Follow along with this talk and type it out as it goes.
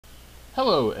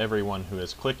Hello everyone who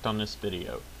has clicked on this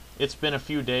video. It's been a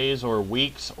few days or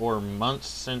weeks or months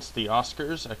since the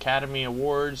Oscars, Academy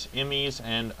Awards, Emmys,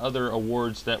 and other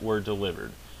awards that were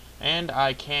delivered. And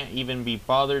I can't even be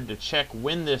bothered to check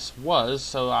when this was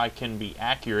so I can be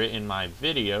accurate in my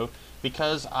video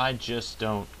because I just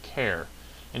don't care.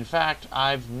 In fact,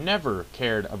 I've never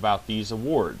cared about these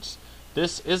awards.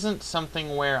 This isn't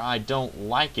something where I don't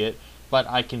like it, but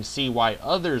I can see why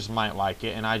others might like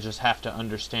it and I just have to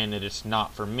understand that it's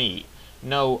not for me.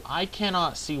 No, I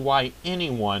cannot see why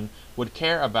anyone would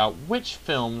care about which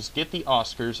films get the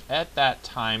Oscars at that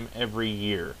time every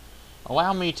year.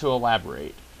 Allow me to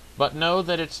elaborate, but know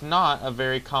that it's not a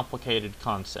very complicated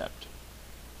concept.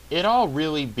 It all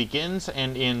really begins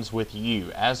and ends with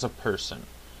you as a person.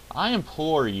 I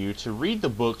implore you to read the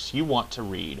books you want to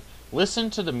read, listen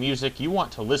to the music you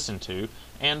want to listen to,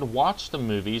 and watch the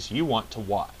movies you want to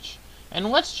watch. And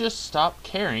let's just stop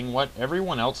caring what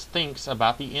everyone else thinks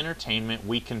about the entertainment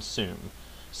we consume.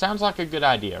 Sounds like a good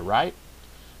idea, right?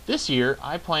 This year,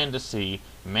 I plan to see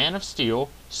Man of Steel,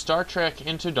 Star Trek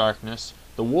Into Darkness,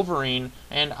 The Wolverine,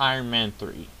 and Iron Man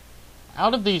 3.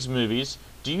 Out of these movies,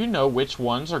 do you know which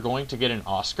ones are going to get an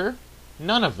Oscar?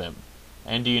 None of them.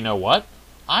 And do you know what?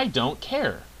 I don't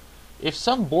care. If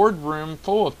some boardroom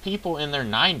full of people in their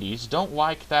 90s don't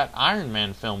like that Iron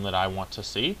Man film that I want to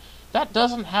see, that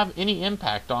doesn't have any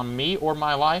impact on me or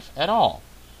my life at all.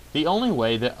 The only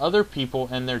way that other people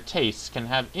and their tastes can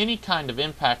have any kind of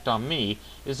impact on me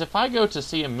is if I go to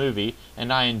see a movie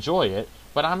and I enjoy it,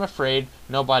 but I'm afraid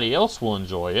nobody else will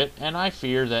enjoy it, and I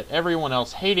fear that everyone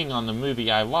else hating on the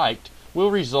movie I liked will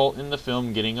result in the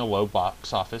film getting a low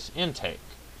box office intake.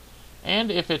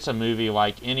 And if it's a movie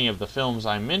like any of the films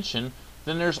I mentioned,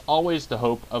 then there's always the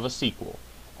hope of a sequel.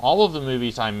 All of the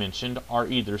movies I mentioned are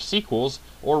either sequels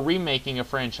or remaking a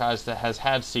franchise that has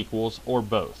had sequels or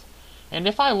both. And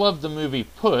if I love the movie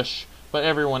Push, but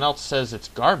everyone else says it's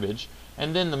garbage,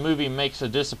 and then the movie makes a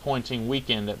disappointing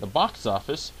weekend at the box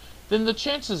office, then the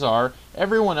chances are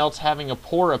everyone else having a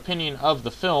poor opinion of the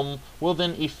film will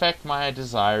then affect my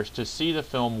desires to see the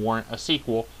film warrant a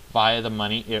sequel via the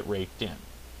money it raked in.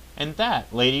 And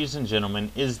that, ladies and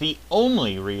gentlemen, is the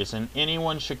only reason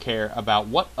anyone should care about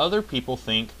what other people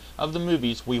think of the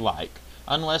movies we like,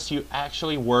 unless you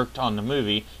actually worked on the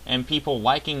movie and people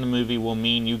liking the movie will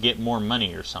mean you get more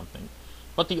money or something.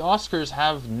 But the Oscars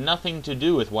have nothing to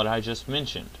do with what I just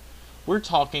mentioned. We're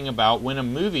talking about when a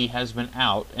movie has been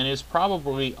out and is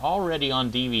probably already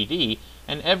on DVD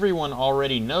and everyone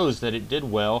already knows that it did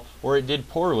well or it did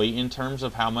poorly in terms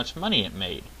of how much money it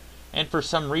made. And for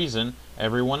some reason,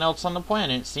 everyone else on the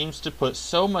planet seems to put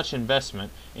so much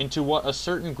investment into what a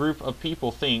certain group of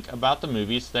people think about the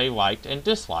movies they liked and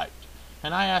disliked.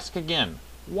 And I ask again,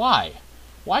 why?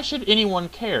 Why should anyone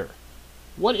care?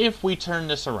 What if we turn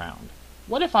this around?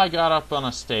 What if I got up on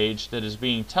a stage that is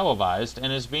being televised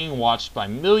and is being watched by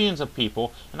millions of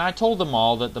people and I told them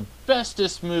all that the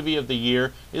bestest movie of the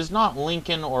year is not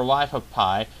Lincoln or Life of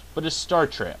Pi, but is Star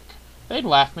Trek? They'd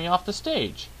laugh me off the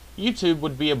stage. YouTube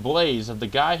would be ablaze of the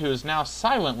guy who is now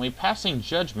silently passing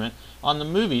judgment on the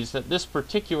movies that this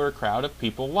particular crowd of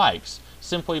people likes,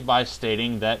 simply by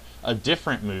stating that a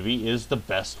different movie is the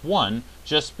best one,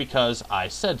 just because I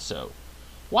said so.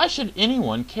 Why should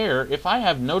anyone care if I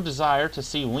have no desire to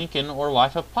see Lincoln or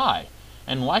Life of Pi?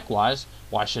 And likewise,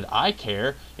 why should I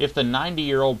care if the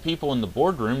 90-year-old people in the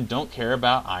boardroom don't care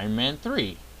about Iron Man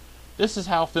 3? This is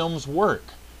how films work.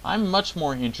 I'm much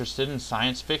more interested in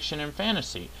science fiction and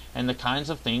fantasy, and the kinds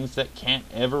of things that can't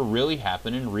ever really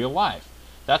happen in real life.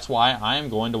 That's why I am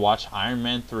going to watch Iron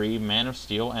Man 3, Man of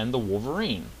Steel, and The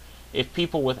Wolverine. If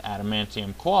people with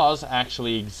adamantium claws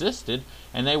actually existed,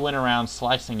 and they went around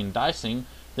slicing and dicing,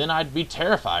 then I'd be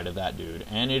terrified of that dude,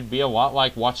 and it'd be a lot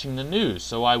like watching the news,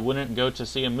 so I wouldn't go to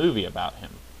see a movie about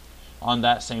him. On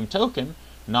that same token,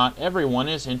 not everyone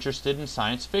is interested in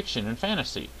science fiction and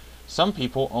fantasy. Some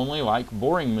people only like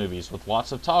boring movies with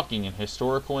lots of talking and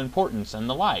historical importance and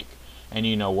the like. And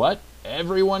you know what?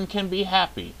 Everyone can be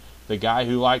happy. The guy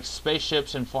who likes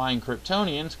spaceships and flying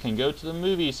Kryptonians can go to the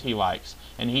movies he likes,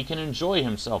 and he can enjoy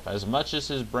himself as much as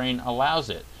his brain allows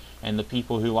it. And the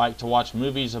people who like to watch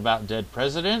movies about dead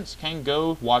presidents can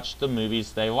go watch the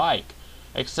movies they like.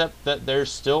 Except that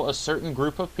there's still a certain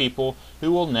group of people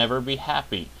who will never be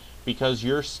happy, because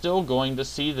you're still going to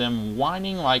see them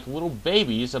whining like little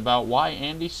babies about why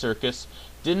Andy Serkis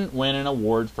didn't win an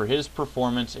award for his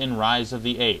performance in Rise of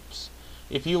the Apes.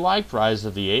 If you liked Rise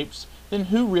of the Apes, then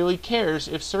who really cares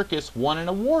if Serkis won an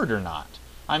award or not?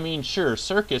 I mean, sure,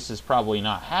 Serkis is probably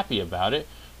not happy about it,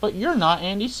 but you're not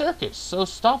Andy Serkis, so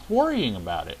stop worrying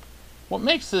about it. What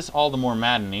makes this all the more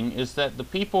maddening is that the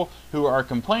people who are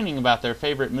complaining about their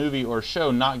favorite movie or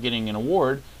show not getting an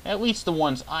award, at least the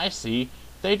ones I see,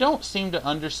 they don't seem to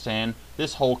understand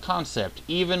this whole concept,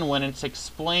 even when it's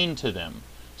explained to them.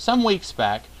 Some weeks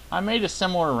back, I made a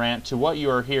similar rant to what you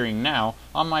are hearing now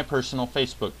on my personal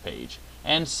Facebook page,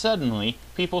 and suddenly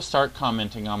people start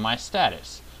commenting on my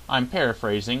status. I'm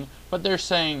paraphrasing, but they're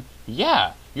saying,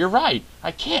 "Yeah, you're right,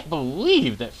 I can't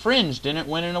believe that Fringe didn't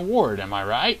win an award, am I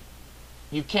right?"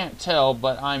 You can't tell,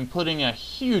 but I'm putting a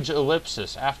huge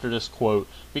ellipsis after this quote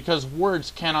because words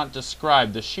cannot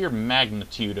describe the sheer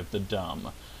magnitude of the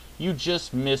dumb. You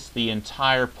just missed the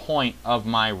entire point of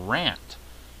my rant.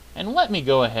 And let me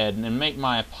go ahead and make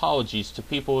my apologies to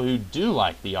people who do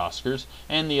like the Oscars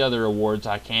and the other awards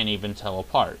I can't even tell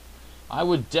apart. I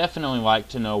would definitely like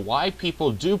to know why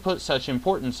people do put such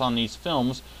importance on these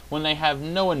films when they have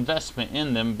no investment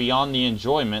in them beyond the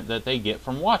enjoyment that they get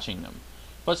from watching them.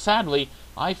 But sadly,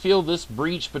 I feel this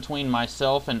breach between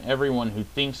myself and everyone who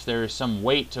thinks there is some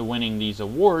weight to winning these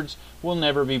awards will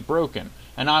never be broken,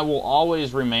 and I will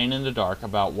always remain in the dark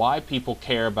about why people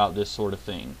care about this sort of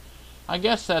thing. I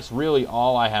guess that's really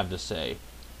all I have to say.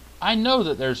 I know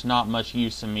that there's not much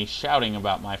use in me shouting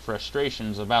about my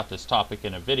frustrations about this topic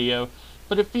in a video,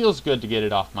 but it feels good to get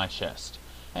it off my chest.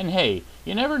 And hey,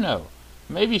 you never know.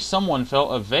 Maybe someone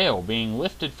felt a veil being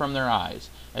lifted from their eyes,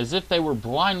 as if they were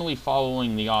blindly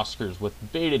following the Oscars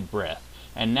with bated breath,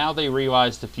 and now they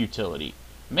realize the futility.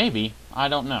 Maybe, I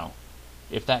don't know.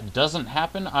 If that doesn't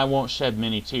happen, I won't shed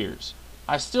many tears.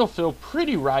 I still feel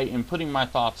pretty right in putting my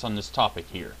thoughts on this topic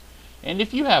here. And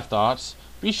if you have thoughts,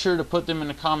 be sure to put them in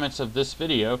the comments of this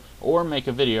video or make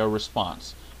a video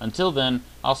response. Until then,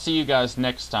 I'll see you guys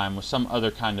next time with some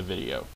other kind of video.